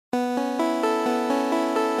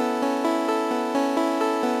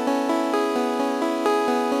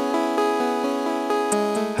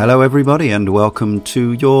Hello everybody and welcome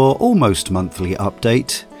to your almost monthly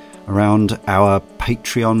update around our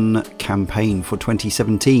Patreon campaign for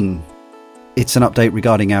 2017. It's an update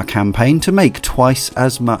regarding our campaign to make twice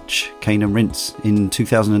as much Cane and Rinse in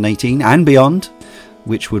 2018 and beyond,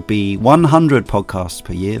 which would be 100 podcasts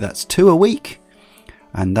per year. That's 2 a week.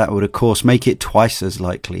 And that would of course make it twice as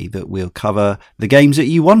likely that we'll cover the games that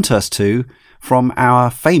you want us to from our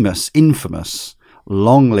famous, infamous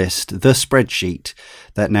long list, the spreadsheet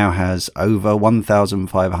that now has over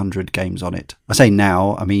 1,500 games on it. I say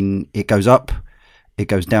now, I mean it goes up, it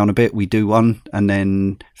goes down a bit, we do one, and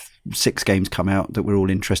then 6 games come out that we're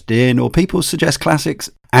all interested in, or people suggest classics,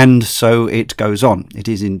 and so it goes on. It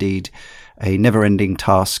is indeed a never-ending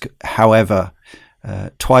task. However,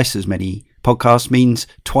 twice as many podcasts means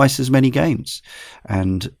twice as many games,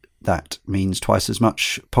 and that means twice as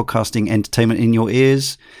much podcasting entertainment in your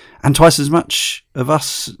ears, and twice as much of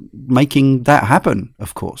us making that happen,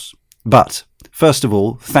 of course. But first of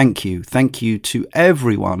all, thank you. Thank you to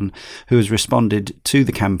everyone who has responded to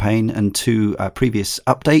the campaign and to a previous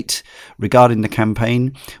update regarding the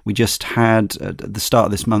campaign. We just had, at the start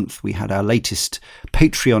of this month, we had our latest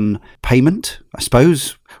Patreon payment, I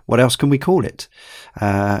suppose. What else can we call it?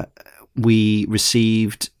 We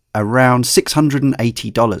received around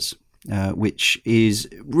 $680, which is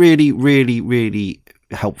really, really, really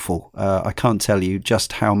helpful. I can't tell you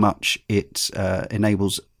just how much it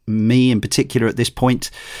enables me in particular at this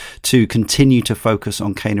point to continue to focus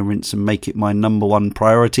on Cane and Rinse and make it my number one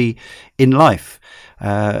priority in life.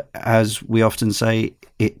 As we often say,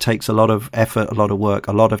 it takes a lot of effort, a lot of work,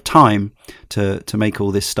 a lot of time to make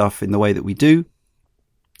all this stuff in the way that we do.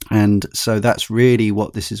 And so that's really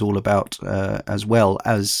what this is all about, as well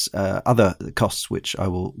as other costs, which I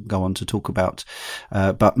will go on to talk about.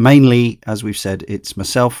 But mainly, as we've said, it's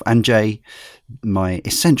myself and Jay, my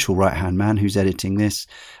essential right-hand man who's editing this,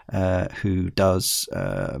 who does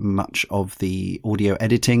much of the audio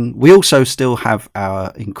editing. We also still have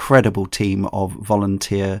our incredible team of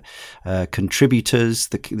volunteer contributors,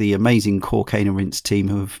 the amazing core Cane and Rinse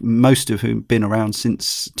team, most of whom have been around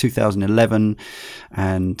since 2011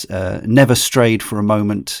 and never strayed for a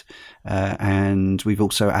moment. And we've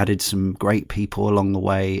also added some great people along the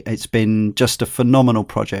way. It's been just a phenomenal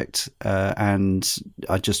project, and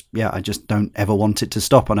I just don't ever want it to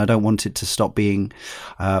stop, and I don't want it to stop being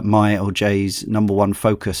my or Jay's number one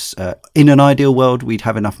focus. In an ideal world, we'd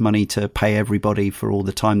have enough money to pay everybody for all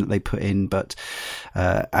the time that they put in, but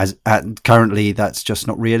currently that's just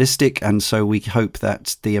not realistic, and so we hope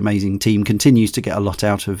that the amazing team continues to get a lot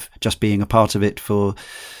out of just being a part of it for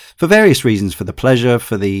various reasons, for the pleasure,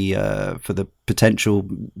 for the potential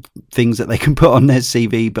things that they can put on their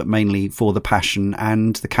CV, but mainly for the passion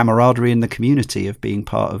and the camaraderie and the community of being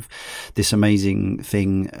part of this amazing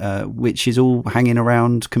thing, which is all hanging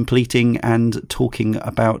around, completing and talking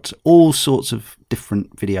about all sorts of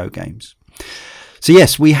different video games. So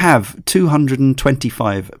yes, we have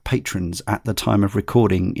 225 patrons at the time of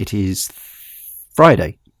recording. It is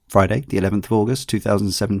Friday, the 11th of August,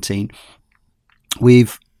 2017.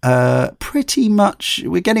 We've pretty much,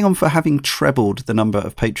 we're getting on for having trebled the number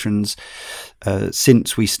of patrons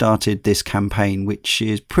since we started this campaign, which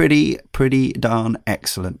is pretty darn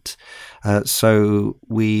excellent. So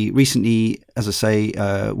we recently, as I say,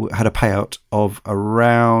 had a payout of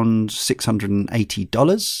around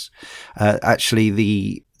 $680. Actually,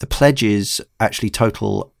 the pledges actually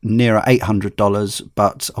total nearer $800,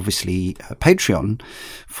 but obviously Patreon,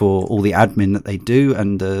 for all the admin that they do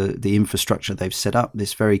and the infrastructure they've set up,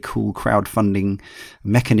 this very cool crowdfunding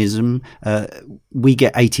mechanism, we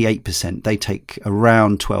get 88%. They take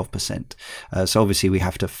around 12%. So obviously we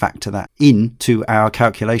have to factor that into our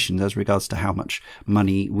calculations as regards to how much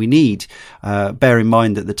money we need. Bear in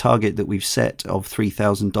mind that the target that we've set of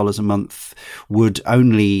 $3,000 a month would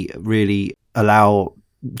only really allow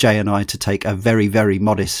Jay and I to take a very, very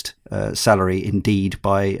modest salary indeed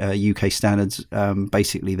by UK standards,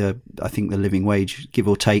 basically I think the living wage, give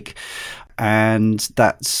or take, and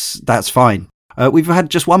that's fine. We've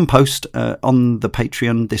had just one post on the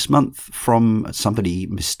Patreon this month from somebody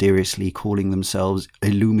mysteriously calling themselves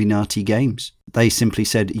Illuminati Games. They simply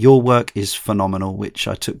said, "Your work is phenomenal," which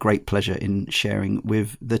I took great pleasure in sharing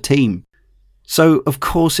with the team. So, of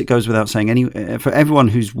course, it goes without saying, for everyone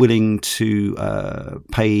who's willing to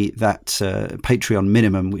pay that Patreon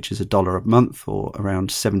minimum, which is $1 a month or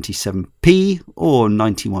around 77p or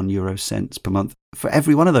 91 euro cents per month, for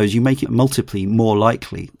every one of those, you make it multiply more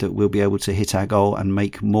likely that we'll be able to hit our goal and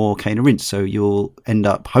make more Cane and Rinse. So you'll end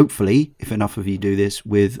up, hopefully, if enough of you do this,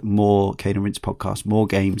 with more Cane and Rinse podcasts, more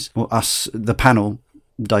games, or us, the panel,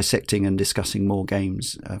 dissecting and discussing more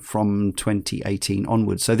games from 2018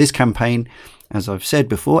 onwards. So this campaign, as I've said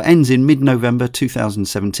before, ends in mid-November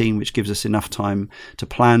 2017, which gives us enough time to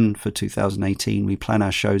plan for 2018. We plan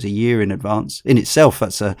our shows a year in advance. In itself,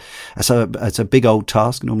 that's a big old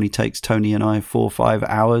task. It normally takes Tony and I 4 or 5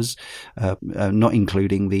 hours, not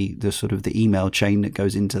including the sort of the email chain that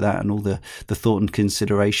goes into that and all the thought and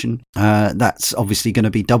consideration. That's obviously going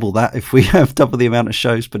to be double that if we have double the amount of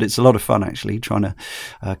shows, but it's a lot of fun actually trying to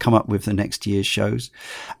come up with the next year's shows.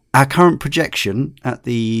 Our current projection, at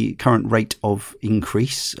the current rate of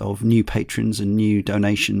increase of new patrons and new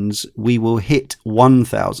donations, we will hit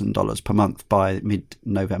 $1,000 per month by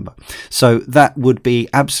mid-November. So that would be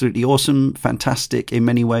absolutely awesome, fantastic in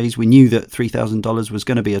many ways. We knew that $3,000 was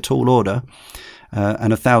going to be a tall order.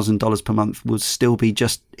 And $1,000 per month would still be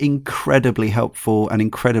just incredibly helpful and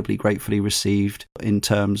incredibly gratefully received in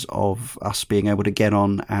terms of us being able to get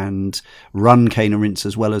on and run Cane and Rinse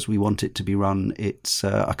as well as we want it to be run. It's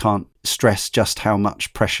I can't stress just how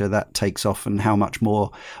much pressure that takes off and how much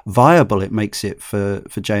more viable it makes it for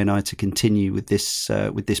Jay and I to continue with this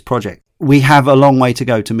project. We have a long way to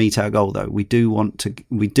go to meet our goal, though. We do want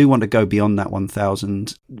to go beyond that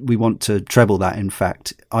 1,000. We want to treble that. In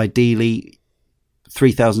fact, ideally,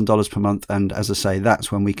 $3,000 per month, and as I say,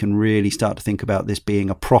 that's when we can really start to think about this being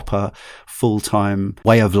a proper full-time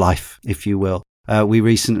way of life, if you will. We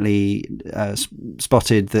recently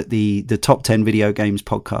spotted that the top 10 video games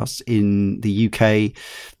podcasts in the UK,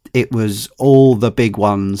 it was all the big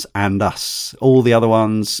ones and us. All the other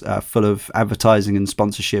ones full of advertising and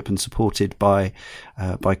sponsorship and supported by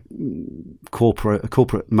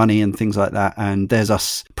corporate money and things like that. And there's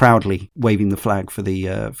us proudly waving the flag for the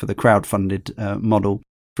crowdfunded model.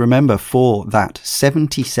 Remember, for that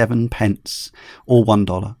 77 pence or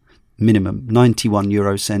 $1 minimum, 91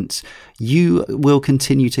 euro cents, you will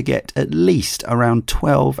continue to get at least around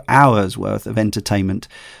 12 hours worth of entertainment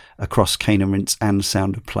across Cane and Rinse and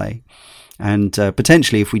Sound of Play. And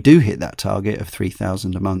potentially, if we do hit that target of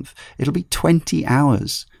 3,000 a month, it'll be 20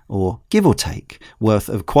 hours, or give or take, worth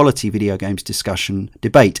of quality video games discussion,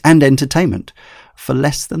 debate and entertainment for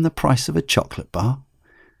less than the price of a chocolate bar.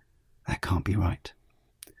 That can't be right.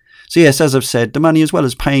 So yes, as I've said, the money, as well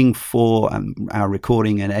as paying for our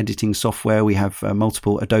recording and editing software, we have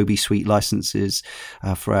multiple Adobe Suite licenses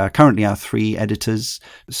for currently our 3 editors,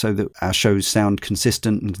 so that our shows sound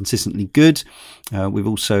consistent and consistently good. We've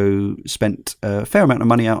also spent a fair amount of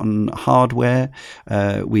money out on hardware.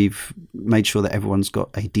 We've made sure that everyone's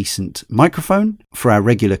got a decent microphone for our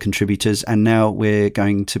regular contributors, and now we're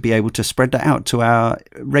going to be able to spread that out to our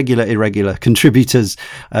irregular contributors.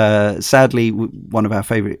 Sadly, one of our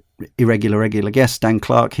favourite regular guest, Dan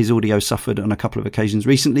Clark, his audio suffered on a couple of occasions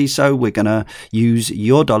recently, so we're going to use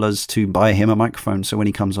your dollars to buy him a microphone, so when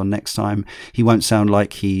he comes on next time he won't sound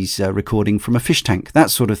like he's recording from a fish tank,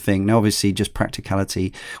 that sort of thing. Now obviously, just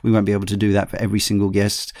practicality, we won't be able to do that for every single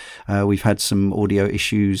guest. We've had some audio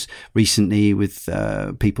issues recently with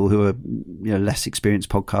people who are less experienced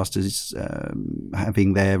podcasters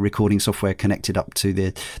having their recording software connected up to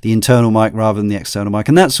the internal mic rather than the external mic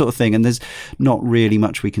and that sort of thing, and there's not really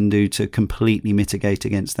much we can do to completely mitigate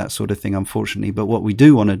against that sort of thing, unfortunately. But what we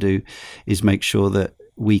do want to do is make sure that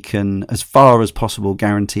we can, as far as possible,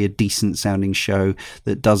 guarantee a decent sounding show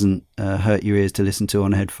that doesn't hurt your ears to listen to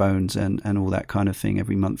on headphones and all that kind of thing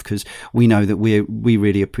every month, because we know that we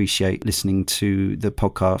really appreciate listening to the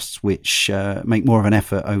podcasts which make more of an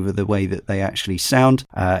effort over the way that they actually sound.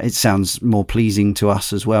 It sounds more pleasing to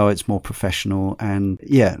us as well. It's more professional, and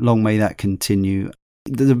yeah, long may that continue.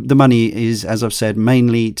 The money is, as I've said,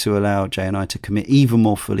 mainly to allow Jay and I to commit even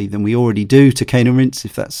more fully than we already do to Cane and Rinse,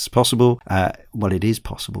 if that's possible. Well, it is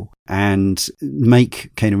possible, and make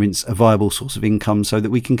Cane and Rinse a viable source of income so that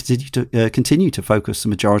we can continue to focus the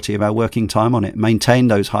majority of our working time on it, maintain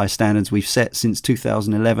those high standards we've set since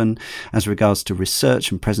 2011 as regards to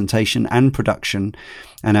research and presentation and production.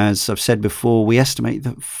 And as I've said before, we estimate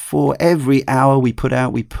that for every hour we put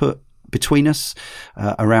out, we put between us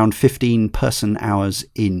around 15 person hours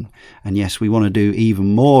in. And yes, we want to do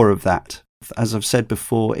even more of that. As I've said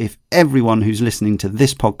before, if everyone who's listening to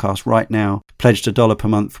this podcast right now pledged $1 per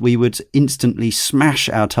month, we would instantly smash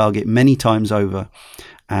our target many times over,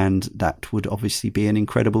 and that would obviously be an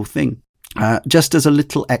incredible thing. Just as a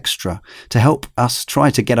little extra to help us try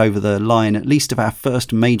to get over the line, at least of our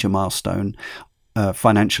first major milestone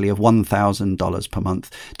financially of $1,000 per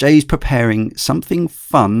month, Jay's preparing something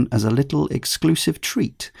fun as a little exclusive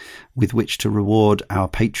treat. with which to reward our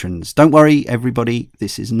patrons. Don't worry, everybody,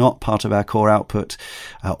 this is not part of our core output,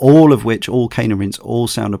 all of which, all Cane and Rinse, all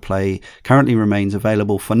Sound of Play, currently remains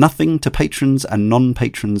available for nothing to patrons and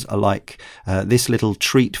non-patrons alike. This little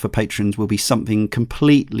treat for patrons will be something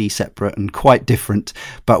completely separate and quite different,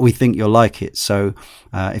 but we think you'll like it. So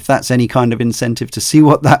if that's any kind of incentive to see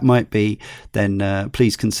what that might be, then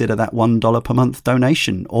please consider that $1 per month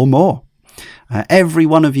donation or more. Every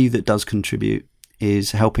one of you that does contribute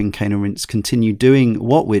is helping Cane and Rinse continue doing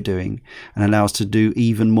what we're doing and allow us to do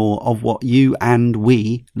even more of what you and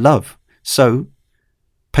we love. So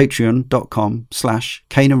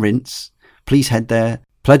patreon.com/Cane and Rinse. Please head there,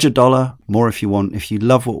 pledge $1, more if you want. If you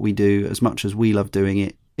love what we do as much as we love doing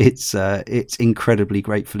it, it's incredibly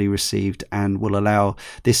gratefully received and will allow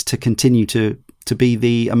this to continue to be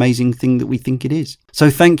the amazing thing that we think it is. So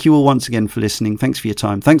thank you all once again for listening. Thanks for your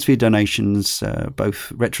time. Thanks for your donations,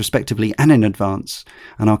 both retrospectively and in advance.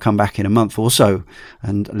 And I'll come back in a month or so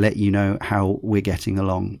and let you know how we're getting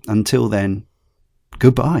along. Until then,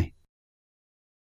 goodbye.